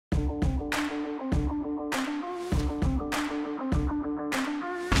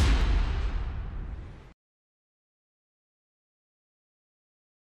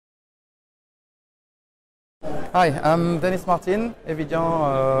Hi, I'm Dennis Martin,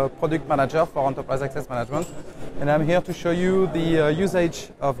 Evidian Product Manager for Enterprise Access Management, and I'm here to show you the usage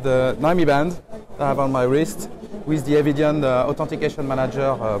of the Nymi Band that I have on my wrist with the Evidian Authentication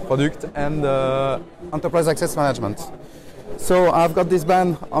Manager product and Enterprise Access Management. So I've got this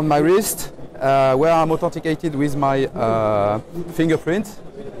band on my wrist where I'm authenticated with my fingerprint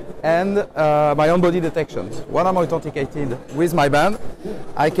and my on-body detections. When I'm authenticated with my band,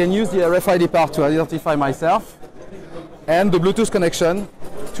 I can use the RFID part to identify myself and the Bluetooth connection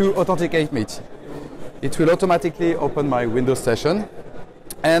to authenticate me. It will automatically open my Windows session,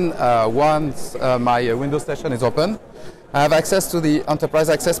 and once my Windows session is open, I have access to the Enterprise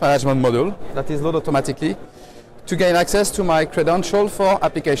Access Management module that is loaded automatically to gain access to my credential for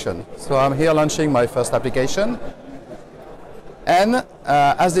application. So I'm here launching my first application, and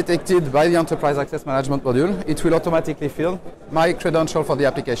as detected by the Enterprise Access Management module, it will automatically fill my credential for the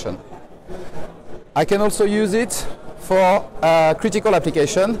application. I can also use it for a critical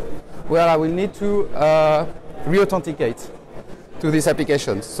application where I will need to re-authenticate to this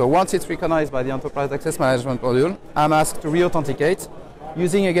application. So once it's recognized by the Enterprise Access Management module, I'm asked to re-authenticate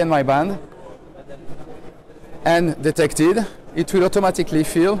using again my band, and detected, it will automatically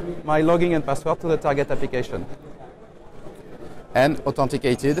fill my login and password to the target application and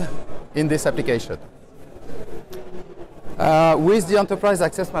authenticated in this application. With the Enterprise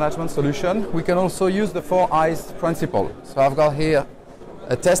Access Management solution, we can also use the 4 eyes principle. So I've got here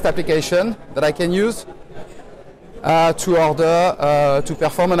a test application that I can use to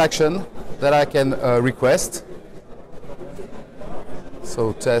perform an action that I can request.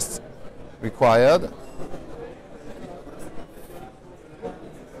 So test required.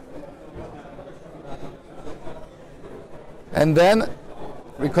 And then,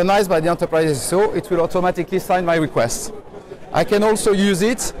 recognized by the Enterprise SSO, it will automatically sign my request. I can also use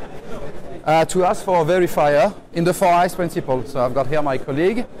it to ask for a verifier in the 4 eyes principle. So I've got here my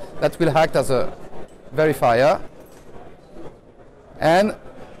colleague that will act as a verifier, and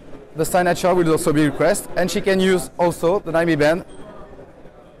the signature will also be requested, and she can use also the Nymi Band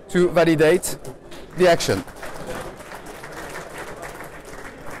to validate the action.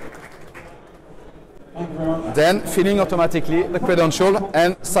 Then filling automatically the credential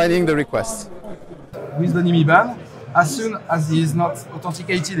and signing the request. With the Nymi Band, as soon as he is not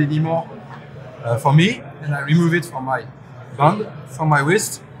authenticated anymore for me, and I remove it from my band, from my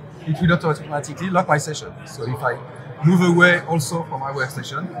wrist, it will automatically lock my session. So if I move away also from my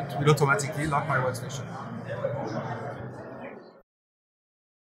workstation, it will automatically lock my workstation.